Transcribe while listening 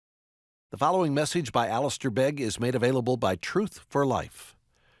The following message by Alistair Begg is made available by Truth for Life.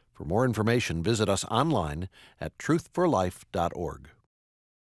 For more information, visit us online at truthforlife.org.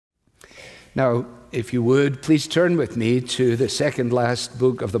 Now, if you would, please turn with me to the second last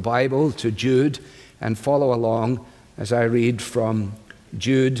book of the Bible, to Jude, and follow along as I read from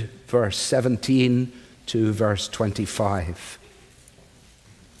Jude, verse 17 to verse 25.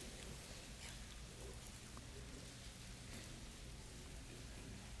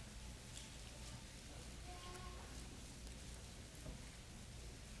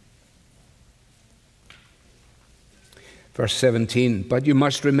 Verse 17, "But you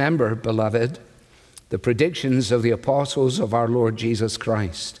must remember, beloved, the predictions of the apostles of our Lord Jesus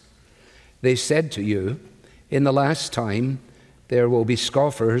Christ. They said to you, in the last time there will be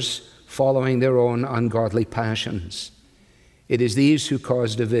scoffers following their own ungodly passions. It is these who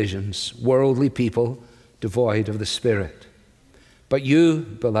cause divisions, worldly people devoid of the Spirit. But you,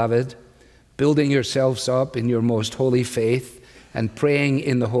 beloved, building yourselves up in your most holy faith and praying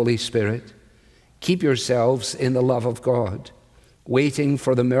in the Holy Spirit, keep yourselves in the love of God, waiting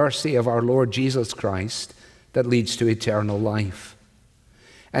for the mercy of our Lord Jesus Christ that leads to eternal life.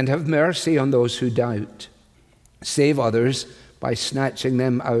 And have mercy on those who doubt. Save others by snatching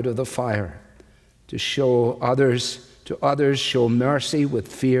them out of the fire. To others show mercy with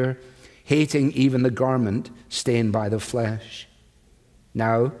fear, hating even the garment stained by the flesh.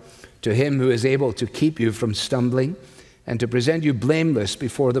 Now, to him who is able to keep you from stumbling and to present you blameless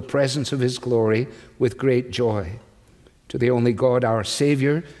before the presence of his glory with great joy. To the only God, our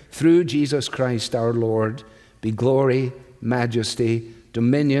Savior, through Jesus Christ our Lord, be glory, majesty,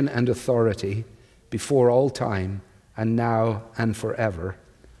 dominion, and authority before all time, and now and forever.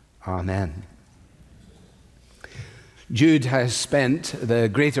 Amen." Jude has spent the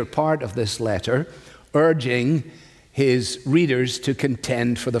greater part of this letter urging his readers to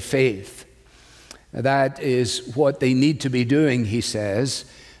contend for the faith. That is what they need to be doing, he says,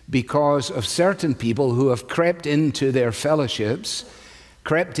 because of certain people who have crept into their fellowships,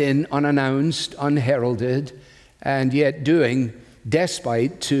 crept in unannounced, unheralded, and yet doing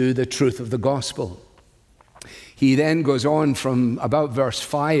despite to the truth of the gospel. He then goes on from about verse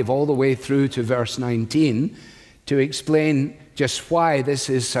 5 all the way through to verse 19 to explain just why this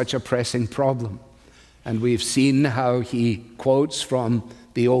is such a pressing problem. And we've seen how he quotes from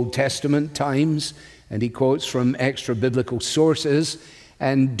the Old Testament times, and he quotes from extra-biblical sources,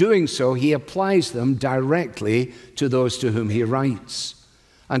 and doing so, he applies them directly to those to whom he writes.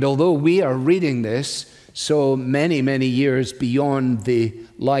 And although we are reading this so many, many years beyond the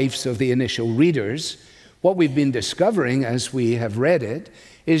lives of the initial readers, what we've been discovering as we have read it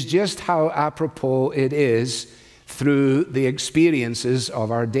is just how apropos it is through the experiences of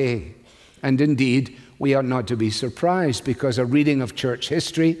our day. And indeed, we ought not to be surprised, because a reading of church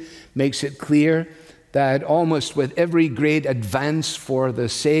history makes it clear that almost with every great advance for the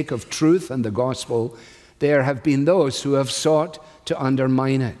sake of truth and the gospel, there have been those who have sought to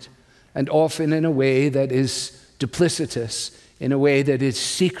undermine it, and often in a way that is duplicitous, in a way that is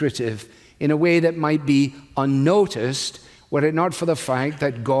secretive, in a way that might be unnoticed, were it not for the fact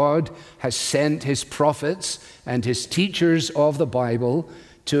that God has sent his prophets and his teachers of the Bible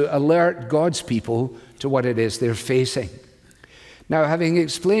to alert God's people to what it is they're facing. Now, having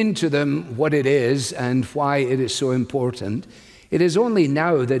explained to them what it is and why it is so important, it is only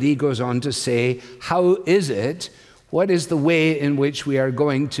now that he goes on to say, how is it, what is the way in which we are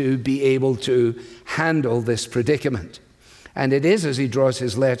going to be able to handle this predicament? And it is as he draws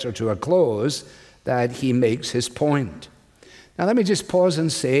his letter to a close that he makes his point. Now, let me just pause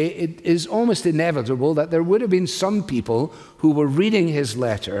and say it is almost inevitable that there would have been some people who were reading his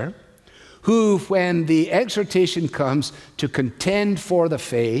letter who, when the exhortation comes to contend for the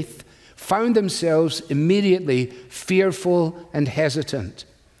faith, found themselves immediately fearful and hesitant.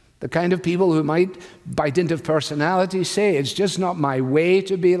 The kind of people who might, by dint of personality, say, it's just not my way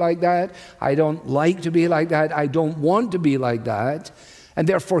to be like that. I don't like to be like that. I don't want to be like that. And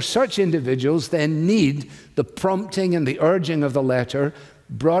therefore, such individuals then need the prompting and the urging of the letter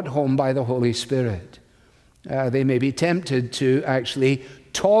brought home by the Holy Spirit. They may be tempted to actually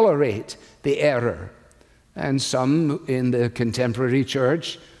tolerate the error. And some in the contemporary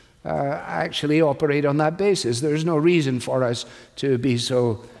church actually operate on that basis. There's no reason for us to be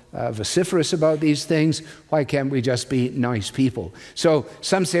so vociferous about these things. Why can't we just be nice people? So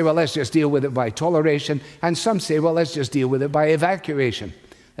some say, well, let's just deal with it by toleration. And some say, well, let's just deal with it by evacuation.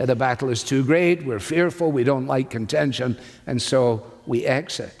 The battle is too great, we're fearful, we don't like contention, and so we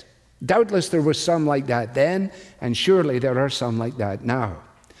exit. Doubtless there was some like that then, and surely there are some like that now.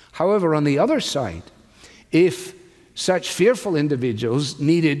 However, on the other side, if such fearful individuals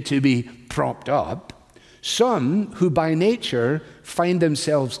needed to be propped up. Some who by nature find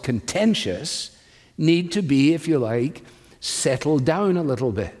themselves contentious need to be, if you like, settled down a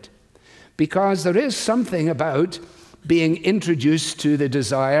little bit. Because there is something about being introduced to the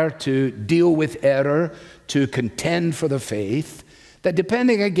desire to deal with error, to contend for the faith, that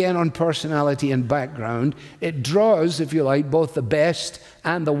depending again on personality and background, it draws, if you like, both the best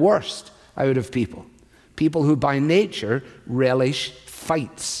and the worst out of people. People who by nature relish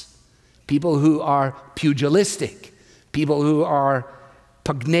fights. People who are pugilistic. People who are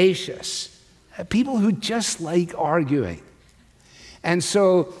pugnacious. People who just like arguing. And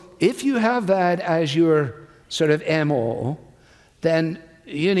so if you have that as your sort of MO, then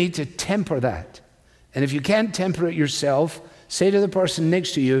you need to temper that. And if you can't temper it yourself, say to the person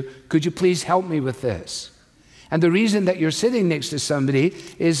next to you, could you please help me with this? And the reason that you're sitting next to somebody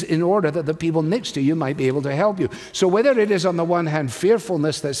is in order that the people next to you might be able to help you. So whether it is on the one hand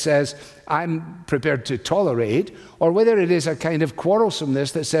fearfulness that says, I'm prepared to tolerate, or whether it is a kind of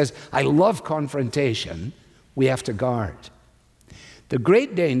quarrelsomeness that says, I love confrontation, we have to guard. The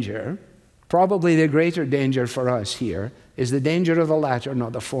great danger, probably the greater danger for us here, is the danger of the latter,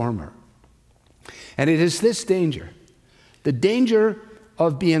 not the former. And it is this danger, the danger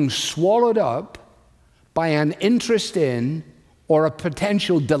of being swallowed up by an interest in or a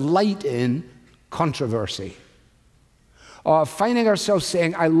potential delight in controversy. Of finding ourselves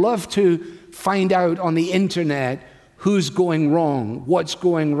saying, I love to find out on the internet who's going wrong, what's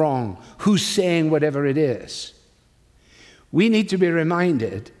going wrong, who's saying whatever it is. We need to be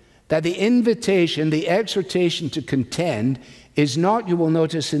reminded that the invitation, the exhortation to contend is not, you will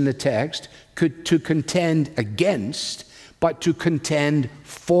notice in the text, to contend against, but to contend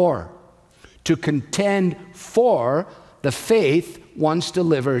for. To contend for the faith once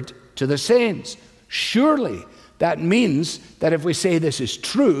delivered to the saints. Surely that means that if we say this is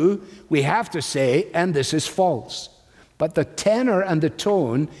true, we have to say, and this is false. But the tenor and the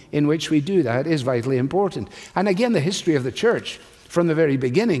tone in which we do that is vitally important. And again, the history of the church from the very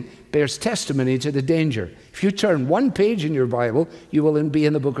beginning bears testimony to the danger. If you turn one page in your Bible, you will be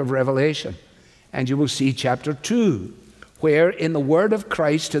in the book of Revelation. And you will see chapter 2, where in the word of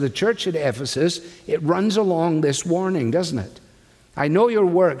Christ to the church at Ephesus, it runs along this warning, doesn't it? I know your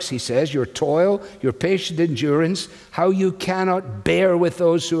works, he says, your toil, your patient endurance, how you cannot bear with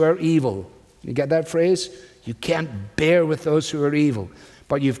those who are evil. You get that phrase? You can't bear with those who are evil.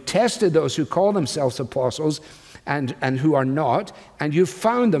 But you've tested those who call themselves apostles and who are not, and you've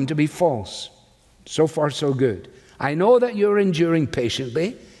found them to be false. So far, so good. I know that you're enduring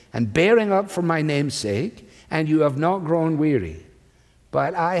patiently and bearing up for my name's sake, and you have not grown weary.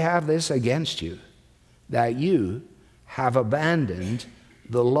 But I have this against you, that you have abandoned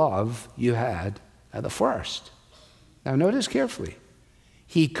the love you had at the first. Now notice carefully.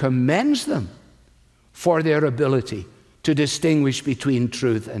 He commends them for their ability to distinguish between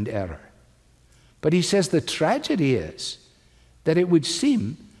truth and error. But he says the tragedy is that it would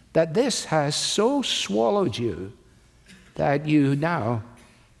seem that this has so swallowed you that you now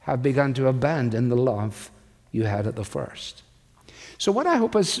have begun to abandon the love you had at the first. So what I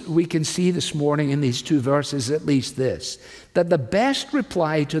hope is we can see this morning in these two verses, at least this, that the best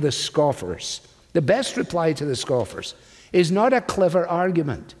reply to the scoffers, is not a clever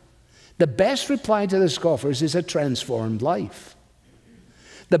argument. The best reply to the scoffers is a transformed life.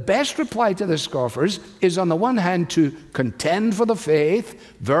 The best reply to the scoffers is, on the one hand, to contend for the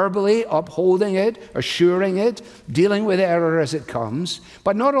faith, verbally upholding it, assuring it, dealing with error as it comes,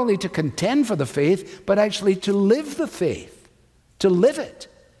 but not only to contend for the faith, but actually to live the faith, to live it.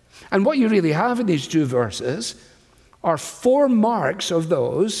 And what you really have in these two verses are 4 marks of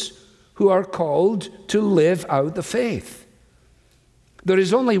those who are called to live out the faith. There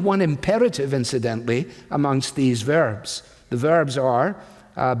is only one imperative, incidentally, amongst these verbs. The verbs are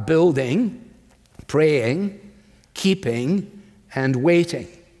building, praying, keeping, and waiting.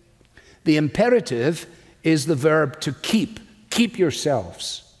 The imperative is the verb to keep. Keep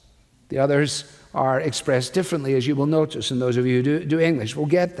yourselves. The others are expressed differently, as you will notice, and those of you who do English will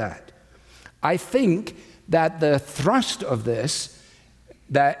get that. I think that the thrust of this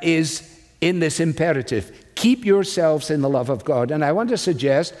that is in this imperative. Keep yourselves in the love of God. And I want to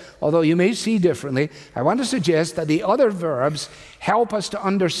suggest, although you may see differently, I want to suggest that the other verbs help us to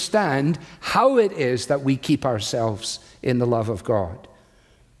understand how it is that we keep ourselves in the love of God.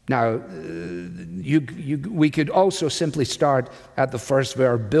 Now, we could also simply start at the first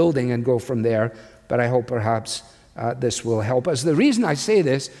verb, building, and go from there, but I hope perhaps this will help us. The reason I say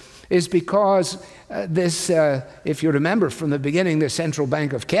this is because if you remember from the beginning, the Central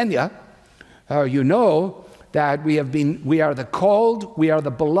Bank of Kenya, you know that we are the called, we are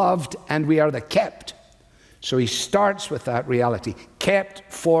the beloved, and we are the kept. So he starts with that reality,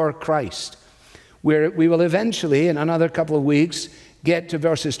 kept for Christ. We will eventually, in another couple of weeks, get to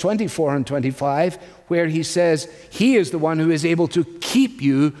verses 24 and 25, where he says, he is the one who is able to keep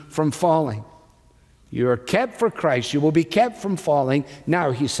you from falling. You are kept for Christ. You will be kept from falling.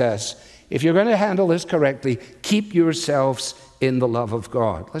 Now, he says, if you're going to handle this correctly, keep yourselves in the love of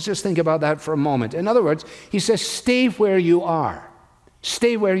God. Let's just think about that for a moment. In other words, he says, stay where you are.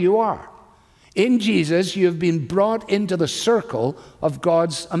 Stay where you are. In Jesus, you have been brought into the circle of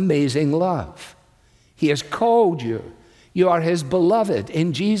God's amazing love. He has called you. You are his beloved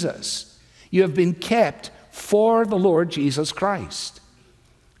in Jesus. You have been kept for the Lord Jesus Christ.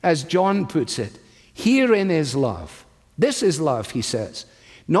 As John puts it, herein is love. This is love, he says.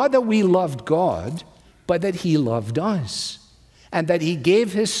 Not that we loved God, but that he loved us, and that he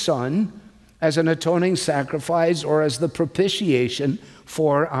gave his Son as an atoning sacrifice or as the propitiation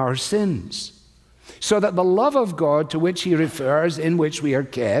for our sins. So that the love of God to which he refers, in which we are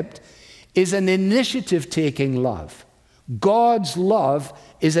kept, is an initiative-taking love. God's love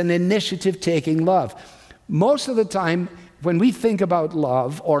is an initiative-taking love. Most of the time, when we think about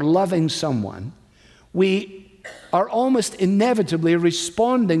love or loving someone, we are almost inevitably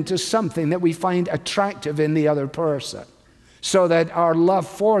responding to something that we find attractive in the other person, so that our love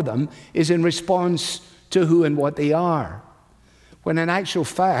for them is in response to who and what they are. When in actual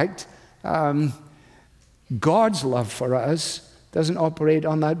fact, God's love for us doesn't operate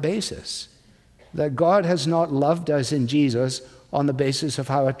on that basis. That God has not loved us in Jesus on the basis of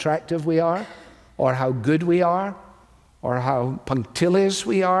how attractive we are, or how good we are, or how punctilious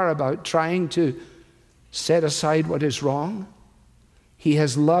we are about trying to set aside what is wrong. He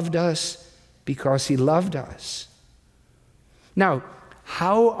has loved us because he loved us. Now,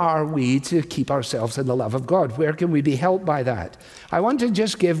 how are we to keep ourselves in the love of God? Where can we be helped by that? I want to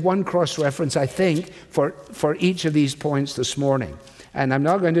just give one cross-reference, I think, for each of these points this morning. And I'm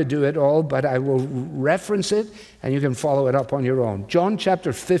not going to do it all, but I will reference it, and you can follow it up on your own. John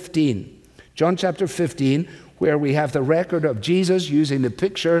chapter 15. John chapter 15, where we have the record of Jesus using the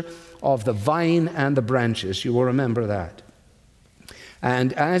picture of the vine and the branches. You will remember that.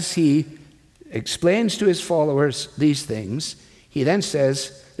 And as he explains to his followers these things, he then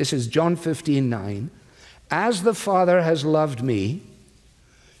says, this is John 15:9, as the Father has loved me,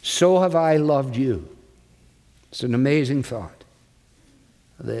 so have I loved you. It's an amazing thought.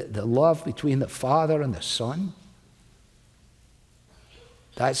 The love between the Father and the Son,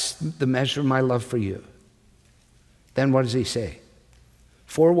 that's the measure of my love for you. Then what does he say?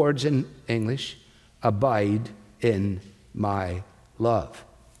 4 words in English, abide in my love.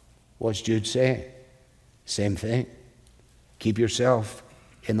 What's Jude saying? Same thing. Keep yourself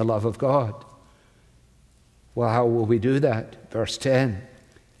in the love of God. Well, how will we do that? Verse 10,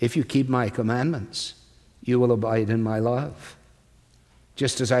 if you keep my commandments, you will abide in my love,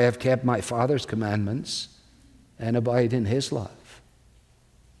 just as I have kept my Father's commandments and abide in his love.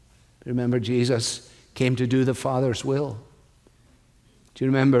 Remember, Jesus came to do the Father's will. Do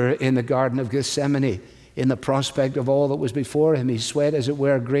you remember in the Garden of Gethsemane, in the prospect of all that was before him, he sweat, as it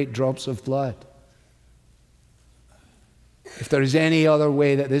were, great drops of blood. If there is any other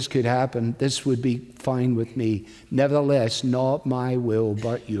way that this could happen, this would be fine with me. Nevertheless, not my will,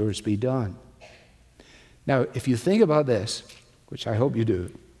 but yours be done. Now, if you think about this, which I hope you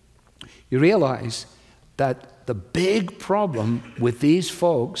do, you realize that the big problem with these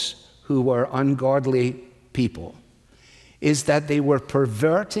folks who were ungodly people is that they were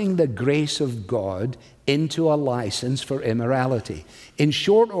perverting the grace of God into a license for immorality. In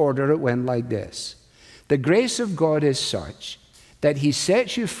short order, it went like this. The grace of God is such that he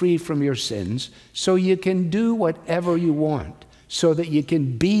sets you free from your sins so you can do whatever you want, so that you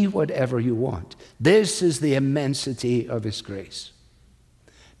can be whatever you want. This is the immensity of his grace.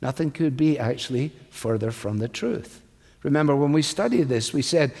 Nothing could be actually further from the truth. Remember, when we studied this, we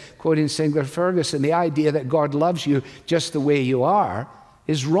said, quoting Sinclair Ferguson, the idea that God loves you just the way you are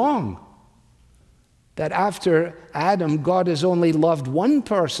is wrong. That after Adam, God has only loved one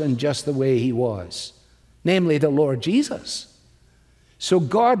person just the way he was, namely the Lord Jesus. So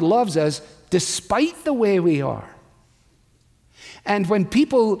God loves us despite the way we are. And when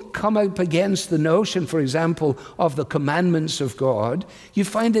people come up against the notion, for example, of the commandments of God, you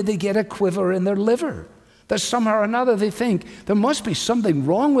find that they get a quiver in their liver. That somehow or another they think, there must be something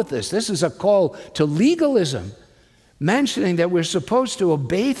wrong with this. This is a call to legalism, mentioning that we're supposed to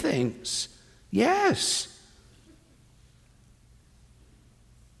obey things. Yes.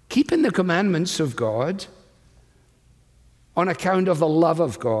 Keeping the commandments of God on account of the love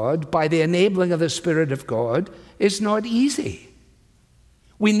of God, by the enabling of the Spirit of God, is not easy.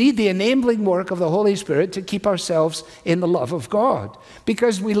 We need the enabling work of the Holy Spirit to keep ourselves in the love of God,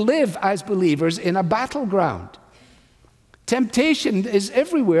 because we live as believers in a battleground. Temptation is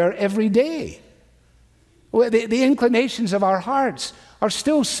everywhere, every day. The inclinations of our hearts are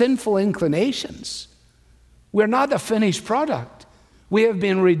still sinful inclinations. We're not a finished product. We have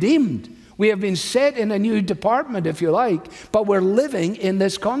been redeemed. We have been set in a new department, if you like, but we're living in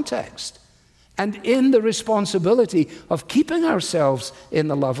this context and in the responsibility of keeping ourselves in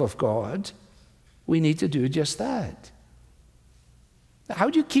the love of God. We need to do just that. How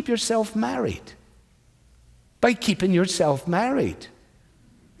do you keep yourself married? By keeping yourself married.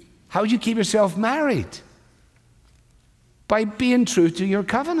 How do you keep yourself married? By being true to your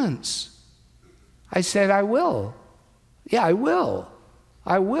covenants. I said, I will. Yeah, I will.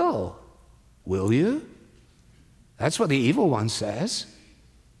 I will. Will you? That's what the evil one says.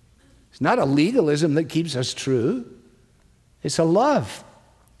 It's not a legalism that keeps us true. It's a love.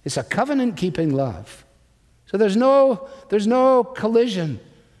 It's a covenant-keeping love. So there's no collision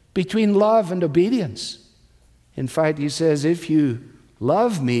between love and obedience. In fact, he says, if you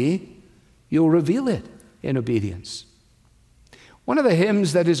love me, you'll reveal it in obedience. One of the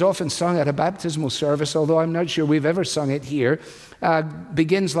hymns that is often sung at a baptismal service, although I'm not sure we've ever sung it here,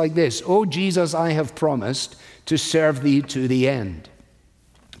 begins like this: "O Jesus, I have promised to serve thee to the end."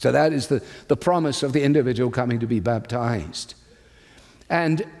 So that is the promise of the individual coming to be baptized.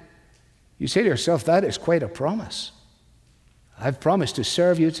 And you say to yourself, that is quite a promise. I've promised to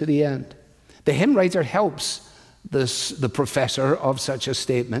serve you to the end. The hymn writer helps the professor of such a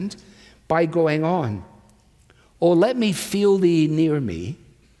statement by going on. "Oh, let me feel thee near me.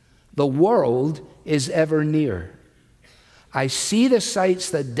 The world is ever near. I see the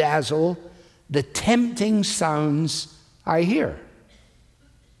sights that dazzle, the tempting sounds I hear."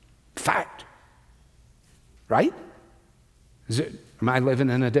 Fact. Right? Am I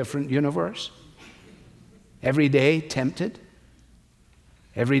living in a different universe? Every day tempted.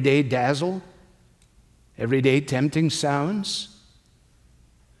 Every day dazzled. Every day tempting sounds.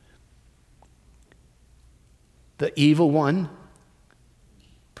 The evil one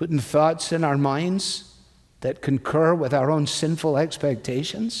putting thoughts in our minds that concur with our own sinful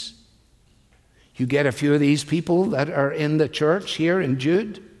expectations. You get a few of these people that are in the church here in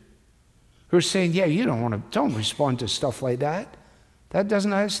Jude who are saying, yeah, you don't respond to stuff like that. That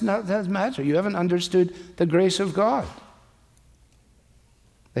doesn't matter. You haven't understood the grace of God.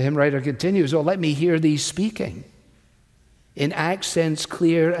 The hymn writer continues, "Oh, let me hear thee speaking in accents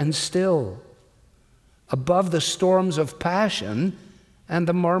clear and still, above the storms of passion and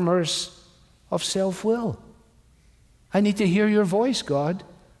the murmurs of self-will." I need to hear your voice, God.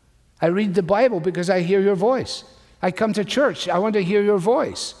 I read the Bible because I hear your voice. I come to church. I want to hear your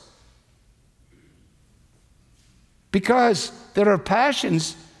voice. Because there are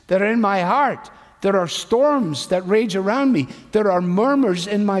passions that are in my heart. There are storms that rage around me. There are murmurs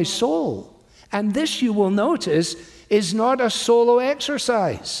in my soul. And this, you will notice, is not a solo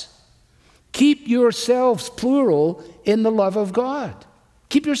exercise. Keep yourselves, plural, in the love of God.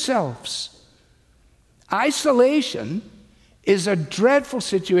 Keep yourselves. Isolation is a dreadful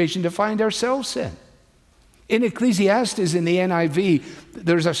situation to find ourselves in. In Ecclesiastes, in the NIV,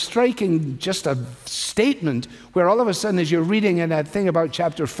 there's a striking, just a statement where all of a sudden, as you're reading in that thing about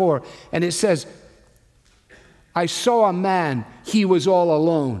chapter 4, and it says, "I saw a man, he was all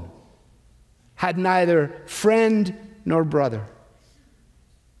alone, had neither friend nor brother."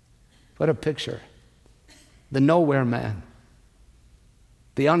 What a picture. The nowhere man,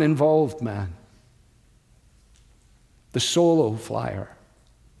 the uninvolved man, the solo flyer.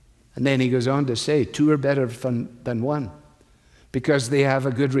 And then he goes on to say, two are better than one, because they have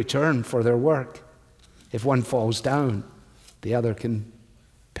a good return for their work. If one falls down, the other can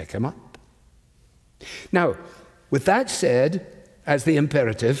pick him up. Now, with that said, as the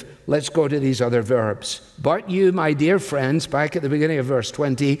imperative, let's go to these other verbs. "But you, my dear friends," back at the beginning of verse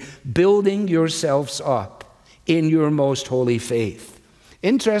 20, "building yourselves up in your most holy faith."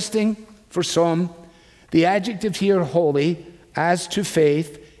 Interesting for some, the adjective here, holy, as to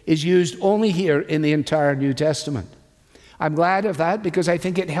faith, is used only here in the entire New Testament. I'm glad of that because I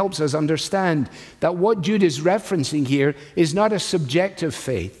think it helps us understand that what Jude is referencing here is not a subjective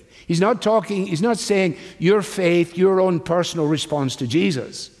faith. He's not saying your faith, your own personal response to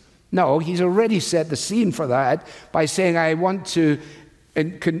Jesus. No, he's already set the scene for that by saying, I want to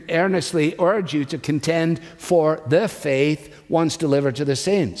earnestly urge you to contend for the faith once delivered to the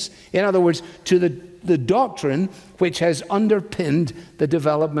saints. In other words, to the doctrine which has underpinned the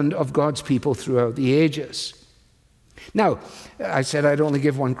development of God's people throughout the ages. Now, I said I'd only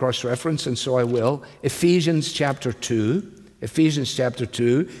give one cross-reference, and so I will. Ephesians chapter 2. Ephesians chapter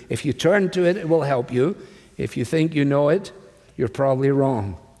 2. If you turn to it, it will help you. If you think you know it, you're probably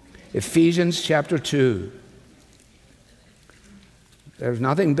wrong. Ephesians chapter 2. There's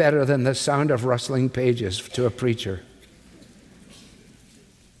nothing better than the sound of rustling pages to a preacher.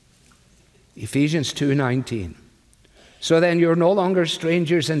 Ephesians 2:19. So then you're no longer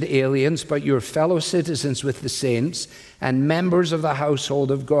strangers and aliens, but you're fellow citizens with the saints and members of the household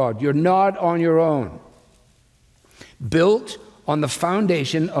of God. You're not on your own. Built on the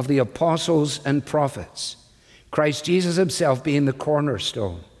foundation of the apostles and prophets, Christ Jesus himself being the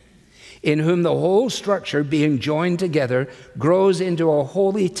cornerstone, in whom the whole structure being joined together grows into a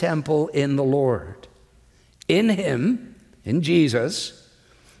holy temple in the Lord. In him, in Jesus,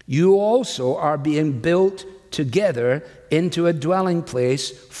 you also are being built together into a dwelling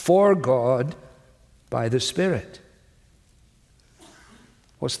place for God by the Spirit.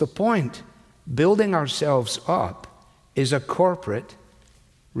 What's the point? Building ourselves up is a corporate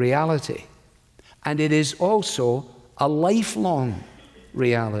reality, and it is also a lifelong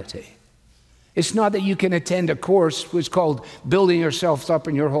reality. It's not that you can attend a course which is called Building Yourself Up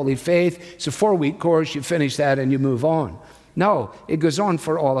in Your Holy Faith. It's a 4-week course, you finish that and you move on. No, it goes on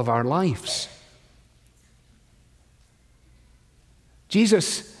for all of our lives.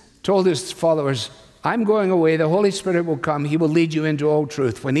 Jesus told his followers, I'm going away, the Holy Spirit will come, he will lead you into all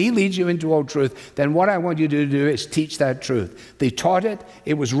truth. When he leads you into all truth, then what I want you to do is teach that truth. They taught it,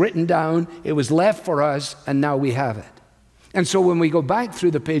 it was written down, it was left for us, and now we have it. And so when we go back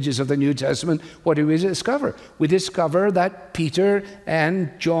through the pages of the New Testament, what do we discover? We discover that Peter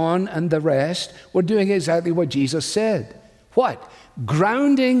and John and the rest were doing exactly what Jesus said. What?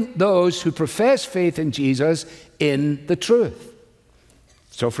 Grounding those who profess faith in Jesus in the truth.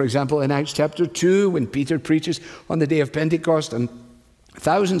 So, for example, in Acts chapter 2, when Peter preaches on the day of Pentecost and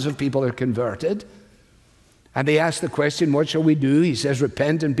thousands of people are converted, and they ask the question, what shall we do? He says,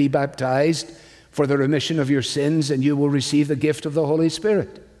 repent and be baptized for the remission of your sins, and you will receive the gift of the Holy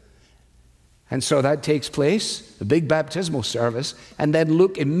Spirit. And so that takes place, the big baptismal service, and then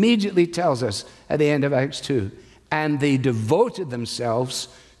Luke immediately tells us at the end of Acts 2, and they devoted themselves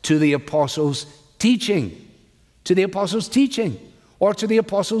to the apostles' teaching, or to the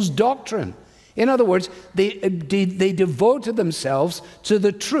apostles' doctrine. In other words, they devoted themselves to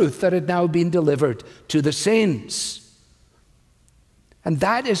the truth that had now been delivered to the saints. And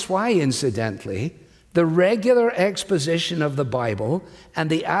that is why, incidentally, the regular exposition of the Bible and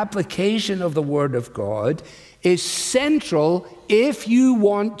the application of the Word of God is central if you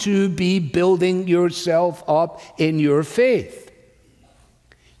want to be building yourself up in your faith.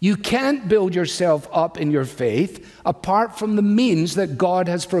 You can't build yourself up in your faith apart from the means that God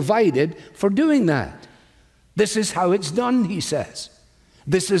has provided for doing that. This is how it's done, he says.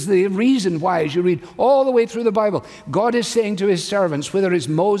 This is the reason why, as you read all the way through the Bible, God is saying to his servants, whether it's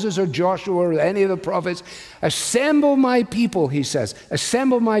Moses or Joshua or any of the prophets, assemble my people, he says,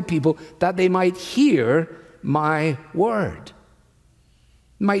 assemble my people that they might hear my word.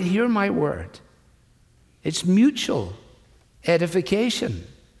 Might hear my word. It's mutual edification.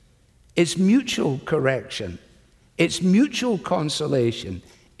 It's mutual correction. It's mutual consolation.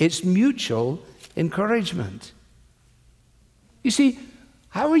 It's mutual encouragement. You see,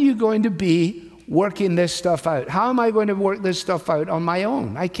 how are you going to be working this stuff out? How am I going to work this stuff out on my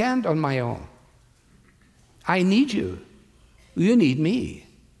own? I can't on my own. I need you. You need me.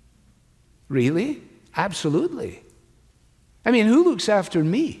 Really? Absolutely. I mean, who looks after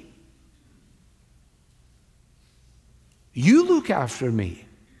me? You look after me.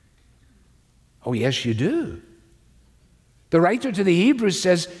 Oh, yes, you do. The writer to the Hebrews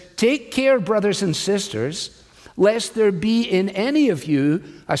says, take care, brothers and sisters, lest there be in any of you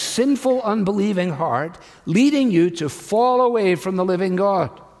a sinful, unbelieving heart, leading you to fall away from the living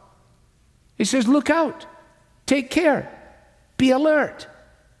God. He says, look out, take care, be alert.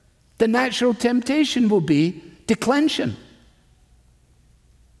 The natural temptation will be declension.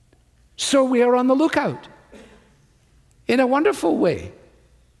 So we are on the lookout in a wonderful way,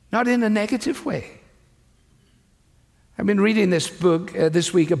 not in a negative way. I've been reading this book,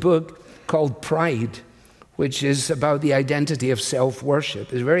 this week, a book called Pride, which is about the identity of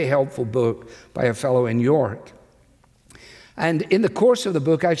self-worship. It's a very helpful book by a fellow in York. And in the course of the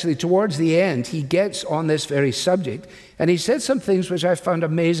book, actually towards the end, he gets on this very subject, and he said some things which I found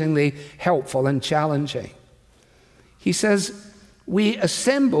amazingly helpful and challenging. He says, we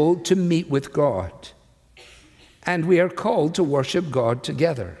assemble to meet with God, and we are called to worship God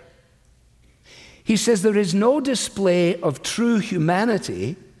together. He says there is no display of true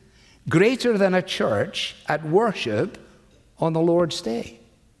humanity greater than a church at worship on the Lord's day.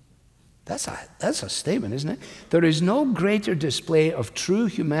 That's a statement, isn't it? There is no greater display of true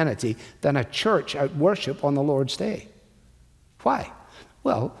humanity than a church at worship on the Lord's day. Why?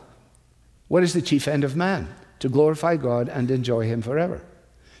 Well, what is the chief end of man? To glorify God and enjoy Him forever.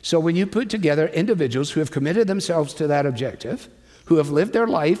 So when you put together individuals who have committed themselves to that objective, who have lived their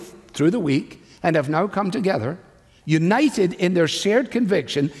life through the week and have now come together, united in their shared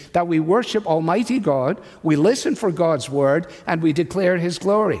conviction that we worship Almighty God, we listen for God's word, and we declare His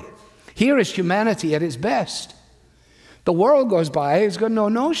glory. Here is humanity at its best. The world goes by, has got no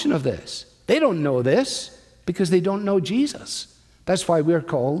notion of this. They don't know this because they don't know Jesus. That's why we're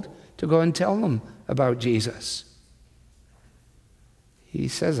called to go and tell them about Jesus. He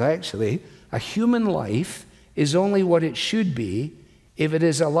says, actually, a human life is only what it should be if it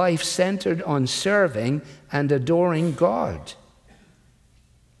is a life centered on serving and adoring God,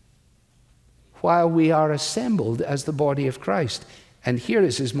 while we are assembled as the body of Christ. And here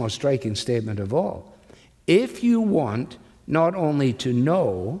is his most striking statement of all. If you want not only to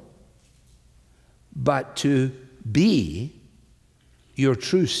know, but to be your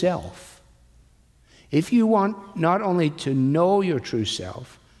true self, if you want not only to know your true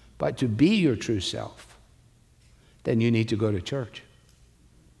self, but to be your true self, then you need to go to church.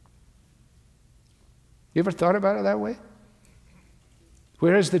 You ever thought about it that way?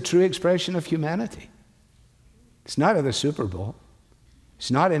 Where is the true expression of humanity? It's not at the Super Bowl.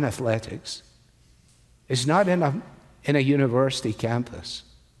 It's not in athletics. It's not in a university campus.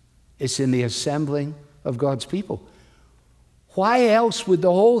 It's in the assembling of God's people. Why else would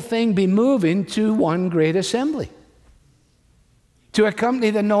the whole thing be moving to one great assembly? To a company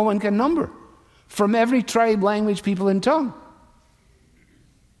that no one can number, from every tribe, language, people, and tongue.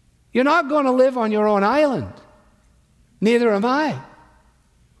 You're not going to live on your own island. Neither am I.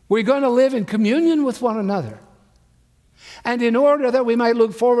 We're going to live in communion with one another. And in order that we might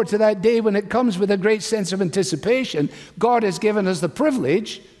look forward to that day when it comes with a great sense of anticipation, God has given us the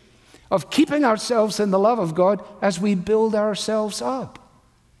privilege of keeping ourselves in the love of God as we build ourselves up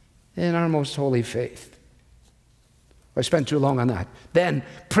in our most holy faith. I spent too long on that. Then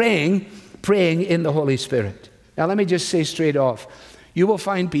praying in the Holy Spirit. Now let me just say straight off, you will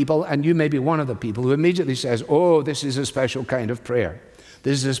find people, and you may be one of the people, who immediately says, oh, this is a special kind of prayer.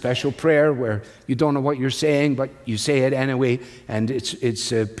 This is a special prayer where you don't know what you're saying, but you say it anyway, and it's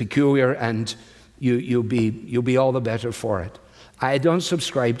peculiar, and you'll be all the better for it. I don't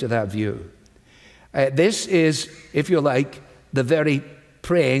subscribe to that view. This is, if you like, the very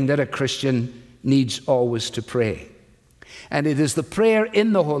praying that a Christian needs always to pray. And it is the prayer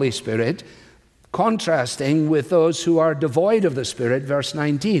in the Holy Spirit, contrasting with those who are devoid of the Spirit, verse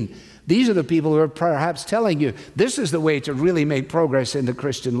 19. These are the people who are perhaps telling you, this is the way to really make progress in the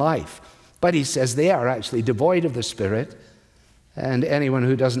Christian life. But he says they are actually devoid of the Spirit, and anyone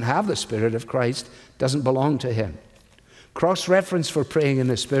who doesn't have the Spirit of Christ doesn't belong to Him. Cross-reference for praying in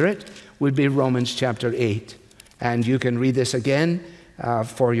the Spirit would be Romans chapter 8. And you can read this again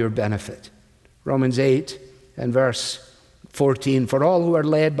for your benefit. Romans 8 and verse 14, for all who are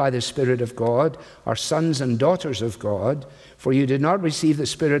led by the Spirit of God are sons and daughters of God. For you did not receive the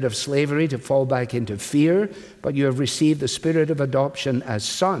spirit of slavery to fall back into fear, but you have received the spirit of adoption as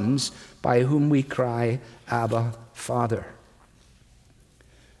sons, by whom we cry, Abba, Father.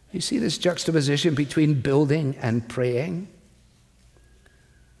 You see this juxtaposition between building and praying?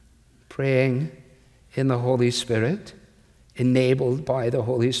 Praying in the Holy Spirit, enabled by the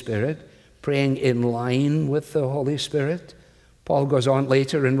Holy Spirit, praying in line with the Holy Spirit. Paul goes on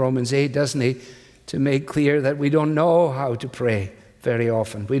later in Romans 8, doesn't he, to make clear that we don't know how to pray very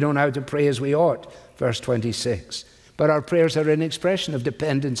often. We don't know how to pray as we ought, verse 26. But our prayers are an expression of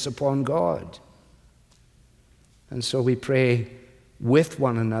dependence upon God. And so we pray with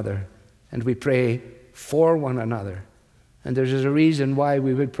one another, and we pray for one another. And there's a reason why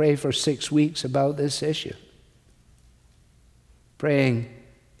we would pray for 6 weeks about this issue. Praying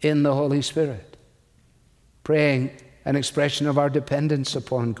in the Holy Spirit. Praying an expression of our dependence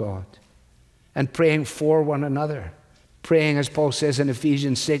upon God. And praying for one another. Praying, as Paul says in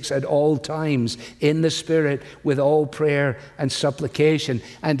Ephesians 6, at all times in the Spirit with all prayer and supplication,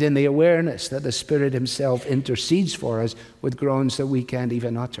 and in the awareness that the Spirit Himself intercedes for us with groans that we can't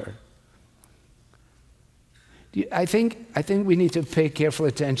even utter. I think we need to pay careful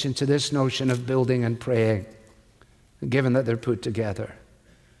attention to this notion of building and praying, given that they're put together.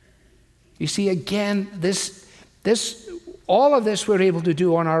 You see, again, all of this we're able to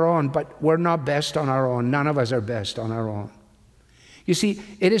do on our own, but we're not best on our own. None of us are best on our own. You see,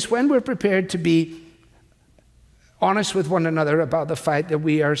 it is when we're prepared to be honest with one another about the fact that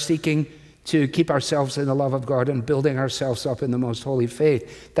we are seeking to keep ourselves in the love of God and building ourselves up in the most holy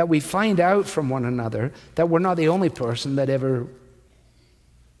faith, that we find out from one another that we're not the only person that ever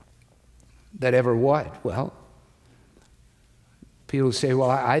what? Well, people say,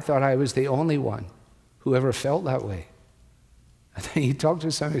 well, I thought I was the only one who ever felt that way. And then you talk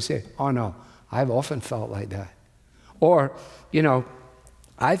to somebody and say, oh no, I've often felt like that. Or,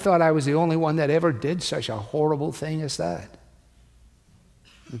 I thought I was the only one that ever did such a horrible thing as that.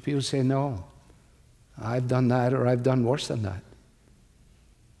 And people say, no, I've done that, or I've done worse than that.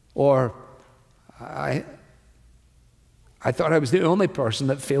 Or, I thought I was the only person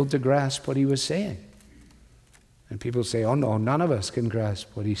that failed to grasp what he was saying. And people say, oh no, none of us can grasp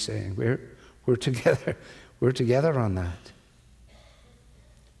what he's saying. We're together. We're together on that.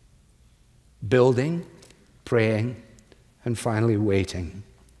 Building, praying, and finally waiting.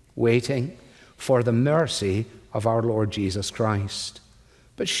 Waiting for the mercy of our Lord Jesus Christ.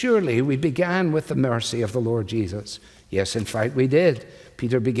 But surely we began with the mercy of the Lord Jesus. Yes, in fact, we did.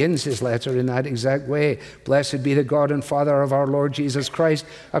 Peter begins his letter in that exact way. Blessed be the God and Father of our Lord Jesus Christ.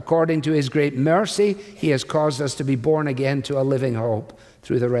 According to his great mercy, he has caused us to be born again to a living hope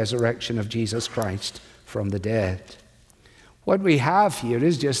through the resurrection of Jesus Christ from the dead. What we have here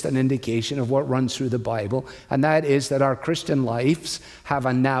is just an indication of what runs through the Bible, and that is that our Christian lives have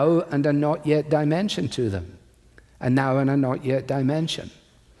a now and a not yet dimension to them. A now and a not yet dimension.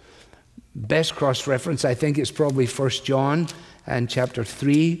 Best cross-reference, I think, is probably 1 John and chapter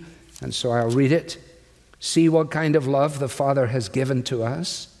 3, and so I'll read it. See what kind of love the Father has given to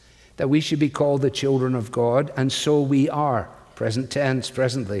us, that we should be called the children of God, and so we are. Present tense,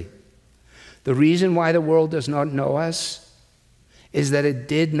 presently. The reason why the world does not know us is that it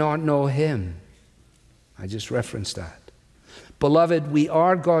did not know him. I just referenced that. Beloved, we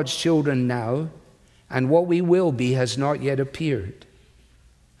are God's children now, and what we will be has not yet appeared.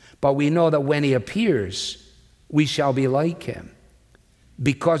 But we know that when he appears, we shall be like him,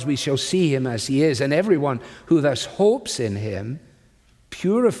 because we shall see him as he is. And everyone who thus hopes in him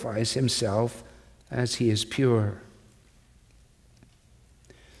purifies himself as he is pure.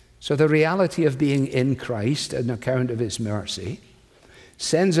 So the reality of being in Christ, an account of his mercy,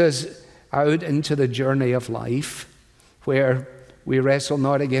 sends us out into the journey of life where we wrestle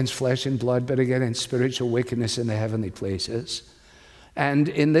not against flesh and blood, but against spiritual wickedness in the heavenly places. And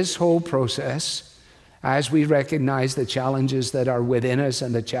in this whole process, as we recognize the challenges that are within us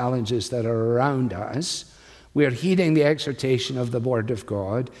and the challenges that are around us, we are heeding the exhortation of the Word of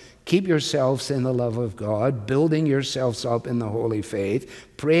God. Keep yourselves in the love of God, building yourselves up in the holy faith,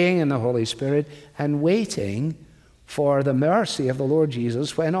 praying in the Holy Spirit, and waiting for the mercy of the Lord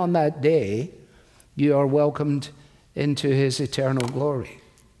Jesus when on that day you are welcomed into his eternal glory.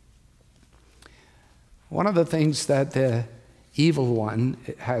 One of the things that the evil one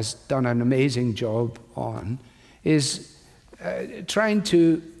has done an amazing job on is trying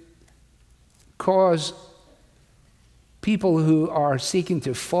to cause people who are seeking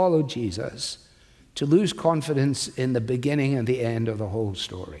to follow Jesus to lose confidence in the beginning and the end of the whole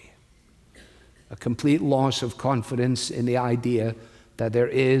story. A complete loss of confidence in the idea that there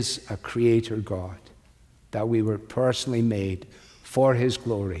is a creator God, that we were personally made for his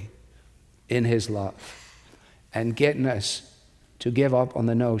glory, in his love, and getting us to give up on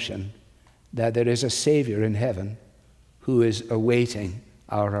the notion that there is a Savior in heaven who is awaiting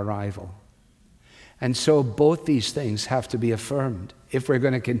our arrival. And so both these things have to be affirmed if we're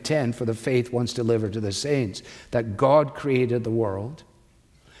going to contend for the faith once delivered to the saints, that God created the world,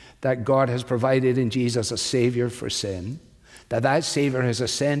 that God has provided in Jesus a Savior for sin, that that Savior has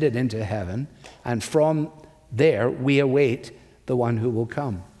ascended into heaven, and from there we await the one who will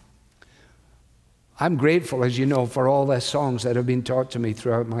come. I'm grateful, as you know, for all the songs that have been taught to me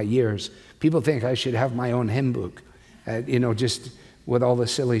throughout my years. People think I should have my own hymn book, just with all the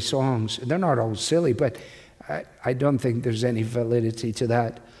silly songs. They're not all silly, but I don't think there's any validity to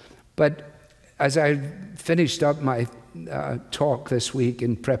that. But as I finished up my talk this week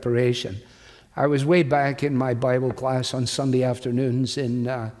in preparation, I was way back in my Bible class on Sunday afternoons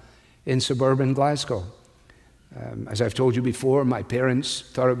in suburban Glasgow. As I've told you before, my parents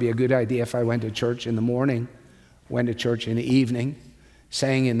thought it would be a good idea if I went to church in the morning, went to church in the evening,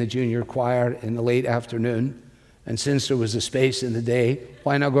 sang in the junior choir in the late afternoon, and since there was a space in the day,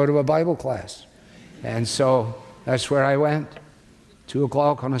 why not go to a Bible class? And so that's where I went. 2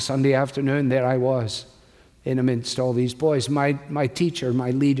 o'clock on a Sunday afternoon, there I was, in amidst all these boys. My teacher,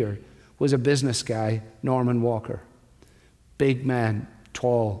 my leader, was a business guy, Norman Walker. Big man,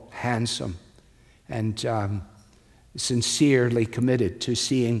 tall, handsome, and sincerely committed to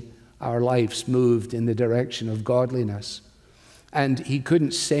seeing our lives moved in the direction of godliness. And he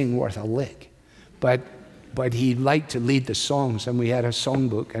couldn't sing worth a lick, but he liked to lead the songs, and we had a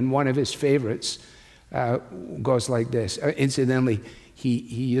songbook, and one of his favorites goes like this. Incidentally, he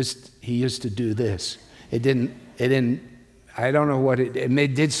used to do this. It didn't. I don't know what it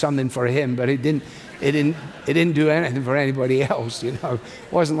did something for him, but it didn't do anything for anybody else. You know,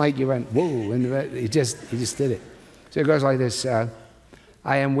 it wasn't like you went whoa, and he just did it. So it goes like this: I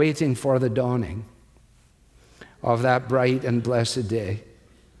am waiting for the dawning of that bright and blessed day,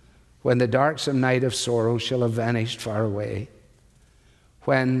 when the darksome night of sorrow shall have vanished far away,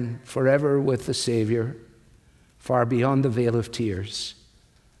 when forever with the Savior, far beyond the veil of tears,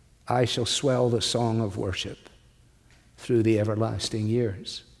 I shall swell the song of worship through the everlasting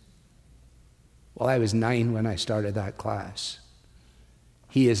years. Well, I was 9 when I started that class.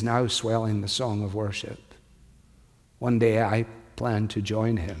 He is now swelling the song of worship. One day I plan to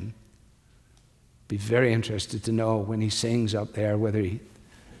join him. Be very interested to know when he sings up there whether he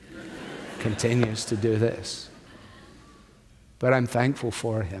continues to do this. But I'm thankful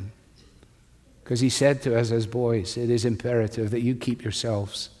for him, because he said to us as boys, it is imperative that you keep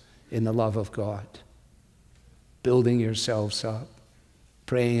yourselves in the love of God, building yourselves up,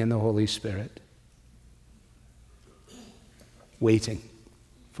 praying in the Holy Spirit, waiting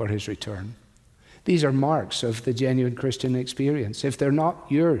for his return. These are marks of the genuine Christian experience. If they're not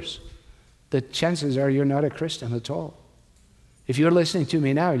yours, the chances are you're not a Christian at all. If you're listening to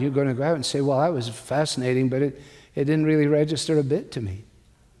me now, you're going to go out and say, well, that was fascinating, but it didn't really register a bit to me.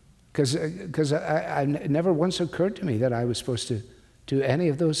 Because it never once occurred to me that I was supposed to do any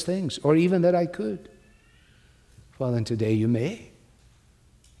of those things, or even that I could. Well, then today you may.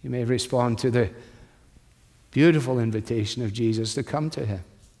 You may respond to the beautiful invitation of Jesus to come to him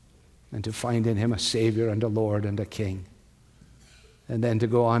and to find in him a Savior and a Lord and a King. And then to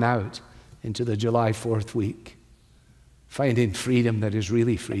go on out into the July 4th week, finding freedom that is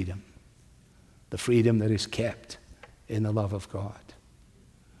really freedom, the freedom that is kept in the love of God.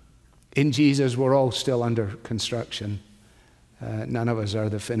 In Jesus, we're all still under construction. None of us are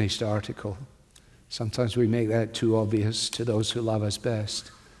the finished article. Sometimes we make that too obvious to those who love us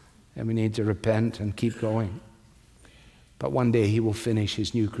best, and we need to repent and keep going. But one day he will finish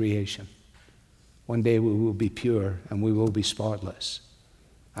his new creation. One day we will be pure and we will be spotless.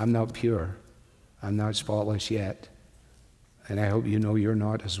 I'm not pure. I'm not spotless yet. And I hope you know you're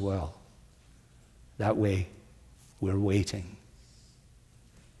not as well. That way, we're waiting.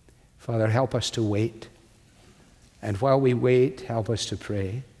 Father, help us to wait. And while we wait, help us to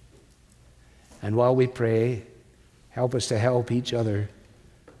pray. And while we pray, help us to help each other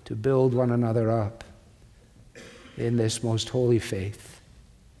to build one another up in this most holy faith.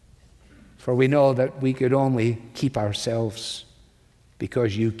 For we know that we could only keep ourselves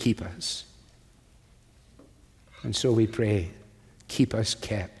because you keep us. And so we pray, keep us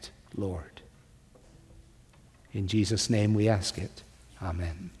kept, Lord. In Jesus' name we ask it.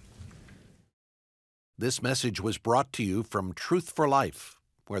 Amen. This message was brought to you from Truth for Life,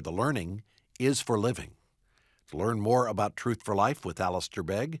 where the learning is for living. To learn more about Truth for Life with Alistair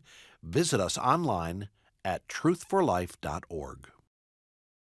Begg, visit us online at truthforlife.org.